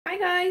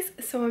guys,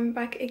 so I'm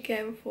back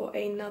again for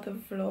another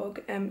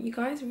vlog. You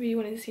guys really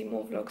wanted to see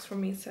more vlogs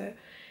from me, so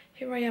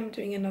here I am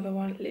doing another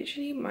one.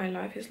 Literally my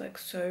life is like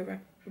so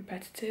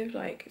repetitive,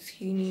 like it's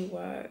uni,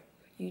 work,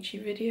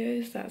 YouTube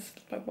videos. That's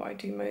like what I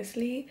do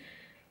mostly,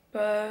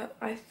 but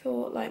I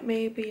thought like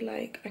maybe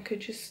like I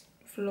could just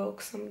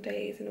vlog some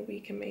days in a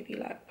week and maybe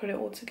like put it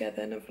all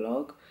together in a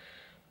vlog.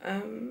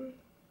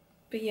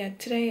 But yeah,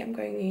 today I'm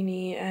going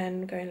uni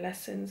and going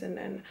lessons, and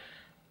then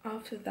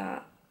after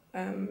that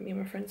me and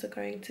my friends are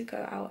going to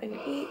go out and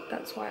eat.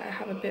 That's why I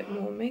have a bit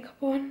more makeup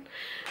on.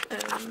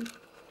 But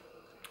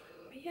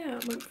yeah,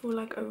 I went for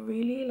like a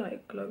really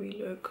like glowy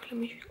look. Let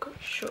me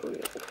show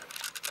you.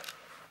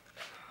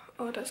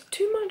 Oh, that's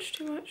too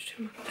much.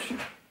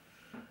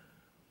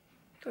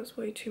 That's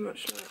way too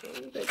much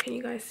lighting. But can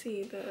you guys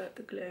see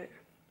the glow?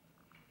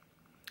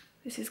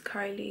 This is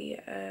Kylie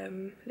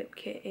lip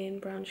kit in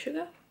brown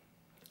sugar.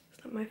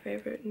 It's like my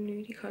favorite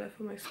nudie color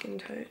for my skin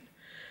tone.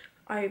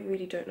 I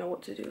really don't know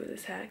what to do with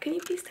this hair. Can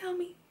you please tell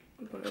me?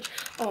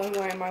 Oh, I'm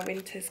wearing my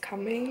winter's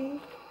coming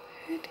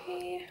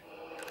hoodie.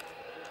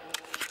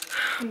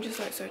 I'm just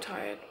like so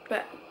tired.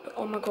 But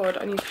oh my god,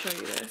 I need to show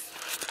you this.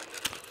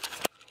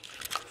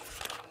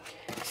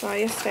 So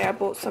yesterday I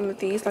bought some of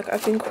these. Like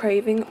I've been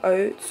craving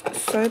oats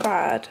so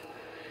bad.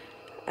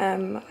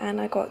 And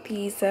I got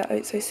these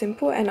Oats So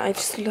Simple, and I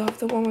just love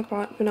the one with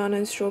banana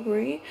and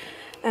strawberry.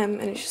 And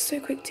it's just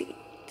so quick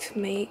to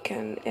make,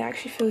 and it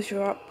actually fills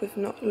you up with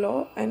not a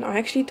lot, and I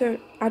actually don't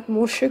add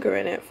more sugar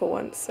in it for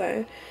once,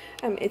 so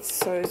it's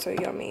so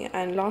yummy.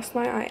 And last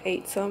night I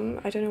ate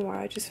some. I don't know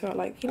why, I just felt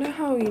like, you know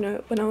how, you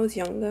know, when I was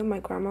younger my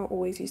grandma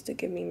always used to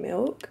give me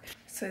milk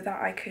so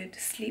that I could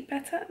sleep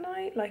better at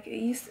night. Like it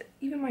used to,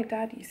 even my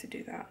dad used to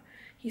do that.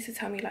 He used to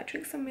tell me like,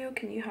 drink some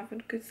milk and you have a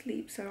good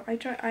sleep. So I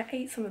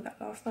ate some of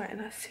that last night,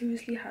 and I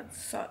seriously had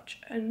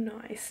such a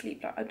nice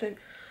sleep. Like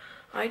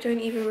I don't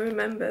even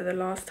remember the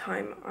last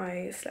time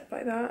I slept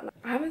like that. Like,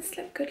 I haven't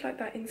slept good like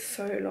that in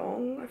so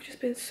long. I've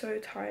just been so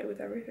tired with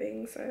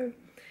everything, so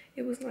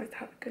it was nice to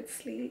have a good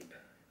sleep.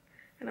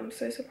 And I'm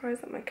so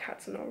surprised that my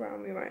cats are not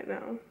around me right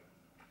now.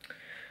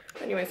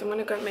 Anyways, I'm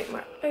gonna go make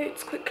my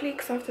oats quickly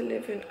because I have to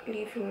leave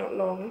in not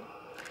long,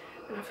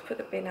 and I have to put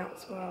the bin out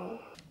as well.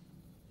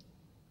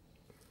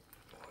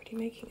 Already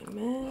making a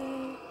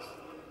mess.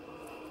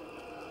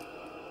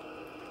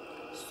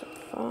 So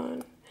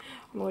fun.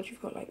 Oh my god,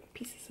 you've got like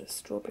pieces of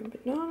strawberry and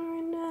banana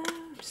in there.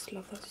 I just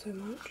love that so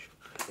much.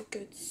 A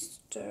good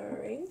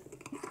stirring.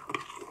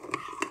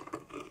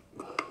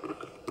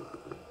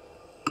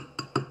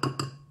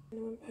 And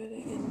then put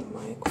it in the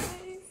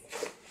microwave.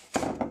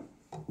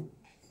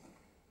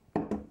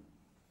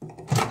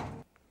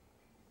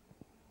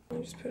 I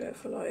just put it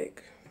for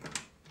like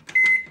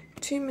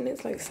 2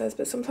 minutes like it says,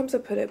 but sometimes I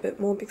put it a bit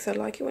more because I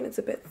like it when it's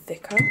a bit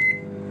thicker.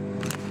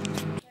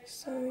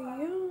 So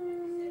yeah.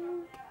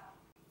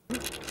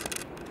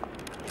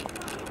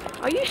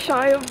 Are you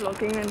shy of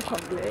vlogging in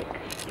public?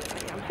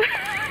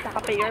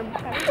 Stop it, you're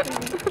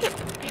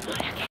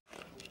embarrassing.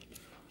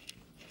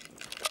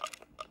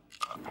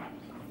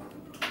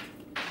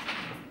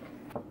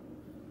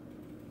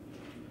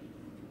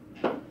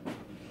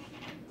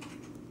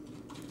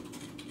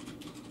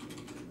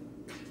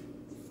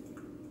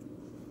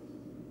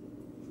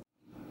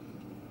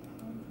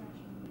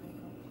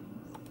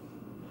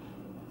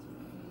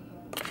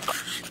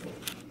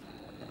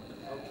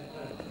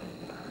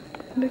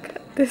 Look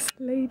at this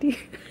lady.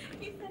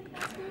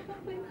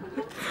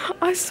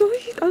 I saw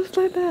you. I was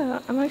like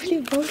that. I'm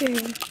actually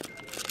vlogging.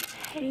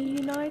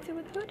 Reunited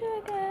with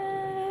Huda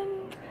again.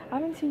 I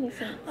haven't seen you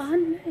since. Oh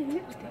no,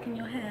 lipstick in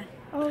your hair.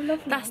 Oh, lovely.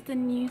 That's the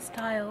new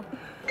style.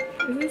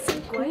 Isn't it so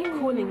cool? Why are you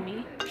calling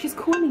me? She's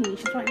calling me.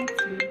 She's right next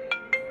to me.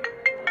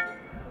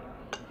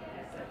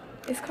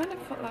 It's kind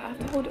of like I have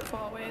to hold it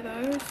far away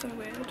though. It's so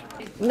weird.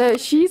 No,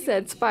 she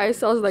said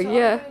Spice. I was like,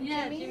 yeah.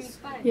 Yeah, Jimmy's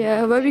Spice.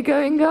 Yeah, where we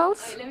going,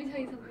 girls? Wait, let me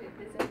tell you something.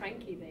 There's a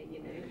Frankie there, you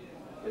know.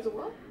 There's a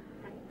what?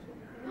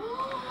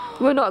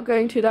 We're not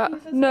going to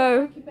that.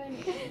 No.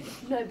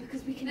 No,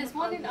 because we can. There's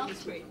one in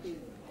Uxbridge.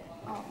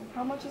 Oh,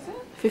 how much is it?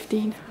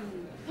 15.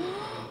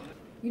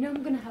 You know,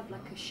 I'm gonna have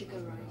like a sugar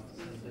rice.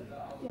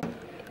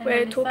 Yeah.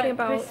 We're talking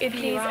about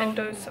idlis and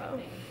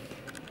dosa.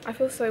 I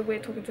feel so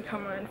weird talking to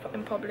camera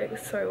in public.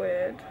 It's so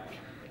weird.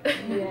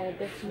 Yeah,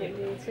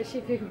 definitely.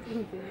 Especially if you're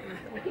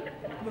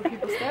were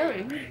people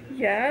staring.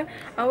 Yeah,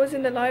 I was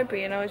in the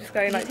library and I was just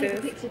going like this.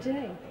 Did you take a picture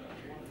today?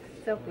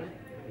 Selfie.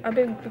 I've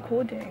been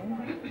recording.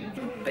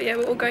 But yeah,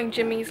 we're all going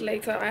Jimmy's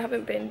later. I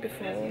haven't been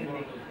before.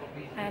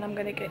 And I'm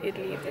gonna get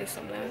idli if there's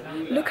some there.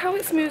 Look how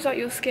it smooths out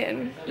your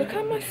skin. Look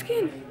at my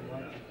skin.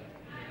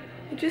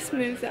 It just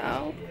smooths it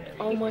out.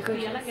 Oh my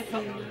gosh. I like it.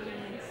 I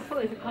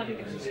thought it was a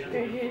cardigan.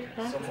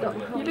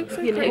 You look so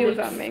pretty with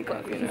that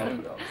makeup, you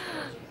know.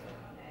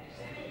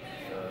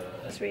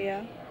 That's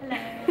Ria.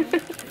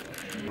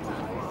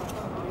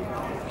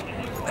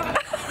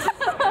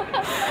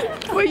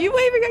 Were you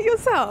waving at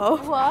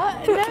yourself?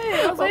 What? No,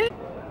 I was like...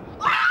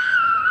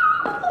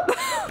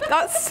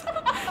 That's...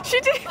 She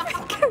didn't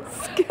even get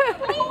scared.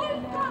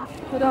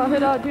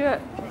 Huda, do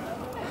it.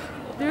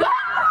 Do it.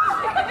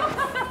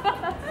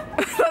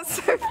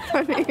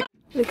 funny.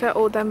 Look at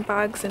all them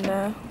bags in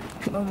there.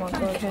 Oh my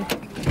god.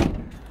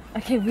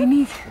 Okay, we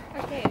need.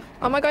 Okay.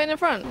 Am I going in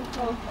front?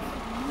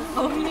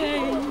 Oh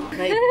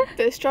yay!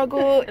 The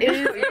struggle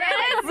is real.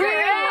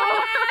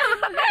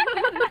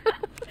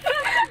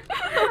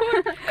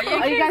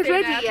 Are you guys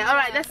ready? Yeah. All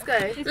right, let's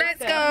go. Let's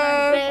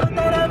go.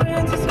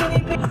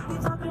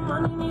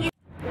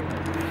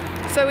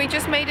 So we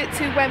just made it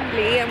to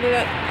Wembley, and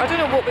we're. I don't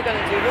know what we're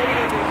gonna do. What are we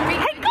gonna do?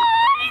 Hey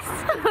guys!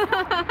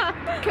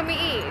 Can we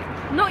eat?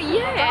 Not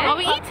yet. Are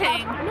we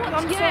eating?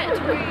 Not yet.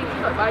 What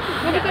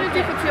are we gonna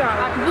do for 2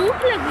 hours?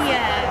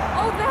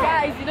 Oh, there.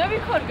 Guys, you know we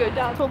can't go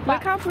down.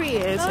 Look how pretty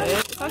it is here.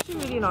 It's actually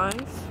really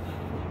nice.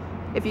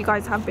 If you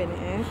guys have been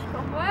here.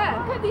 Where?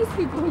 Look at these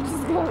people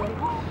just going.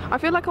 I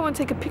feel like I want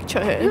to take a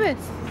picture here.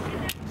 Lewis.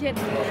 Yeah.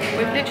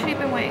 We've literally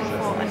been waiting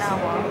for an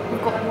hour.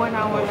 We've got 1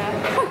 hour left.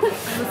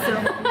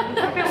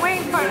 We've been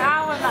waiting for an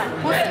hour now.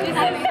 What's this?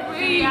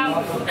 3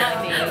 hours.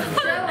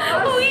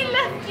 We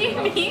left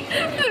uni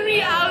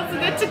 3 hours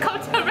ago to come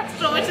to a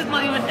restaurant which is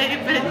not even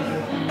open.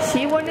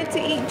 She wanted to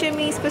eat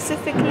Jimmy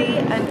specifically,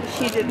 and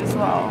she did as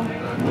well.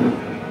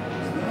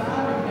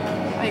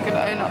 Are you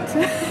gonna own up to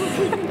it?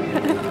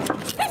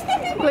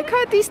 Look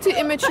at these two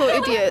immature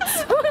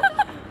idiots.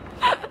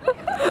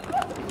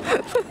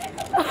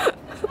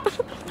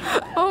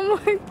 Oh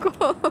my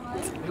god.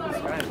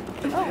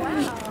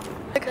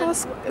 Look how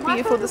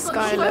beautiful the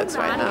sky looks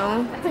right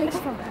now.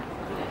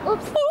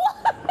 Oops.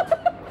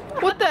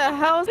 What the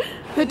hell?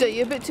 Huda,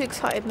 you're a bit too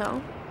excited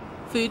now.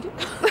 Food?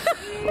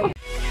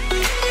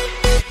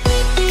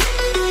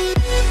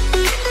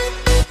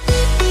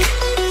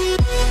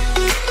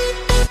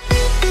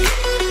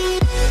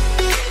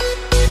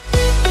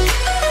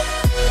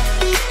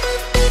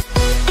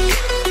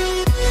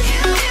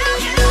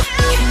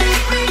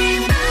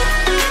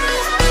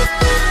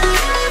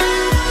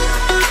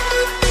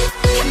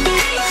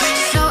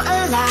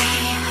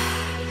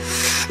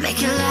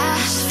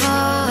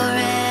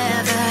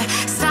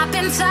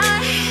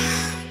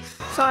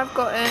 So I've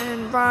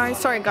gotten rice.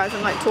 Sorry guys,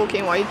 I'm like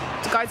talking while you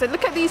guys said,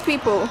 look at these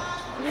people.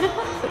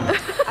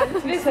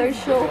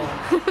 Antisocial.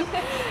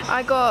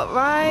 I got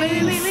rice.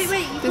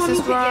 Wait. This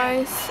is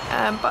rice,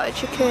 butter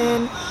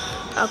chicken.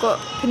 I got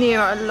paneer.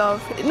 I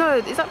love. No,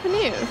 is that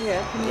paneer?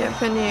 Yeah. Yeah,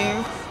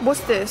 paneer.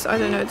 What's this? I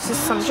don't know. This is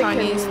some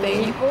Chinese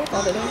thing.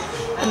 I don't know.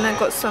 And I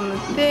got some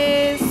of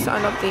this. I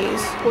love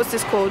these. What's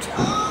this called?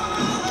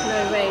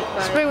 No, wait.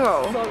 Guys. Spring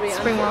roll. Sorry,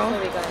 Spring I'm so roll.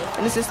 sorry, guys.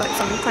 And this is like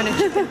some kind of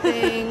chicken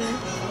thing.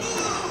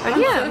 And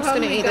yeah, I'm just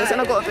gonna eat this.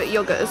 And I got a bit of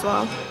yogurt as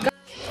well.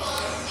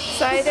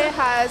 Saida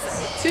has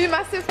 2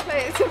 massive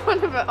plates in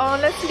front of her. Oh,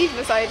 let's leave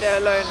the Saida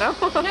alone now.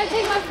 Can I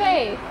take my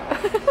face?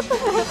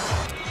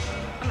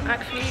 I'm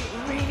actually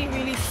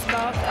really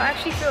stuffed. I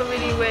actually feel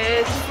really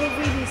weird. I feel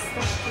really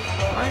stuffed as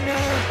well. I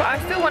know, but I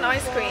still want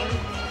ice cream.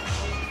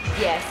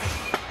 Yes.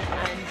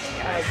 And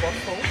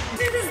waffle.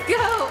 This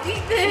girl,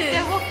 eat this.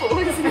 They're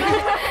waffles.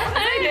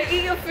 I don't know,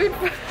 eat your food.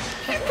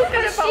 She filled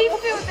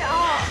it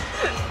up.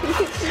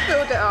 She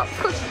filled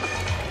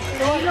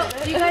it up.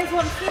 Do you guys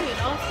want food?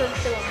 Ask them if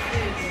they want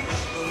food.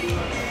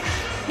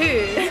 Who?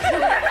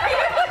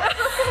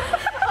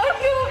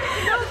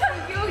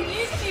 You're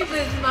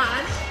YouTubers,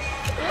 man.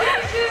 What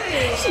are you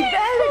doing? She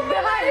barely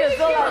behind us.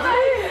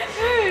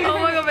 Oh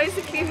my god,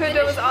 basically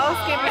Huda was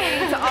asking me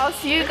to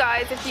ask you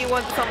guys if you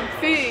want some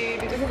food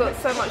because we've got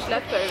so much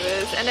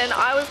leftovers, and then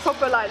I was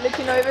proper like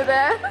looking over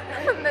there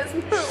and there's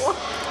no one.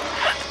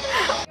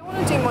 I don't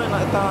want to do mine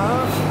like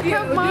that. Look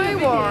at my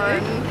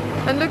one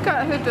and look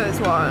at Huda's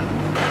one.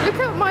 Look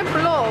at my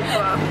blob.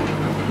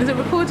 Is it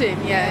recording?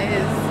 Yeah, it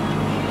is.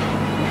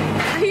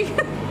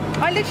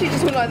 I literally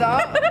just went like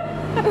that.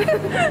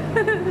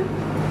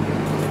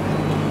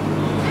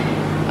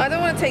 I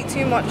don't want to take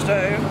too much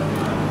though.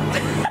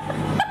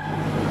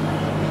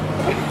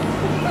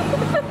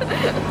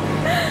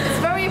 It's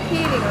very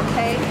appealing,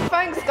 okay?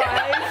 Thanks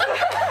guys.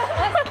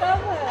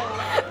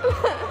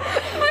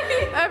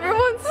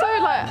 Everyone's so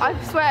like, I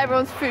swear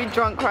everyone's food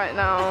drunk right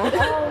now. I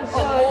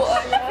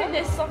think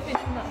there's something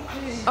in that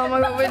food. Oh my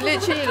god, we're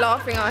literally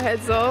laughing our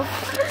heads off.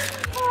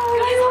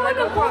 I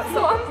don't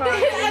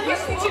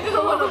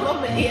want to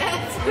vomit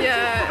yet.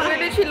 Yeah, we're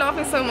literally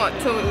laughing so much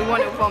till we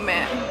want to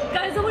vomit.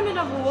 Guys, I want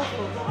another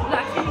waffle.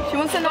 She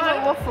wants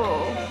another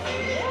waffle.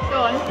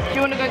 Go on. Do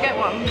you want to go get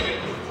one?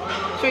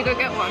 Should we go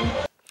get one?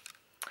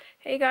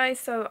 Hey guys,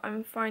 so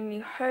I'm finally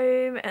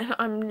home and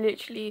I'm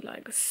literally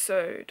like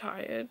so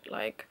tired,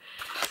 like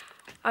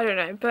I don't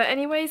know, but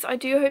anyways, I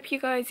do hope you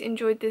guys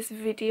enjoyed this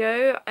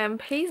video, and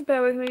please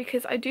bear with me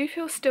because I do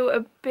feel still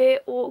a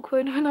bit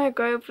awkward when I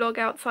go vlog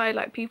outside.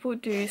 Like people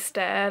do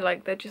stare,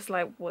 like they're just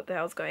like what the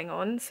hell's going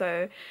on,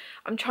 so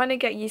I'm trying to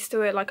get used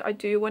to it. Like I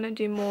do want to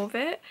do more of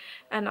it,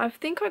 and I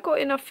think I got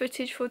enough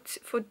footage for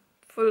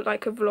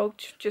like a vlog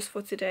just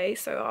for today,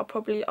 so I'll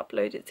probably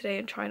upload it today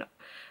and try and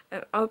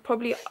I'll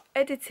probably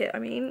edit it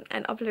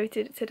and upload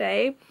it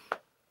today.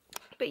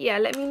 But yeah,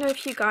 let me know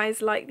if you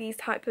guys like these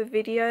type of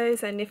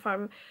videos, and if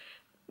I'm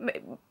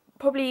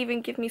probably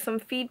even give me some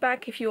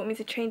feedback if you want me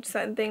to change a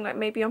certain thing, like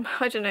maybe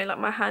I don't know, like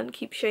my hand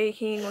keeps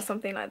shaking or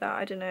something like that,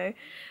 I don't know.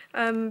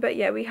 But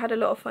yeah, we had a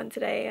lot of fun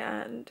today,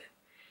 and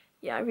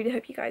yeah, I really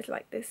hope you guys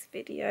like this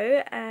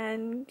video,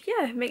 and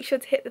yeah, make sure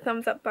to hit the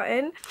thumbs up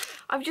button.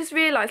 I've just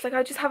realised, like,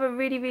 I just have a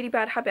really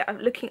bad habit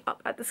of looking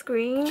up at the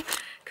screen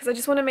because I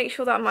just want to make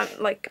sure that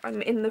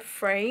I'm in the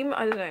frame.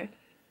 I don't know,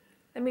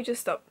 let me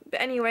just stop.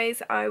 But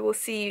anyways, I will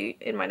see you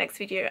in my next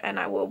video, and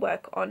I will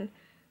work on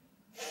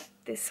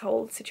this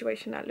whole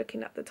situation at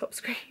looking at the top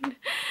screen.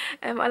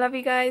 I love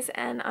you guys,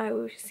 and I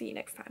will see you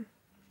next time.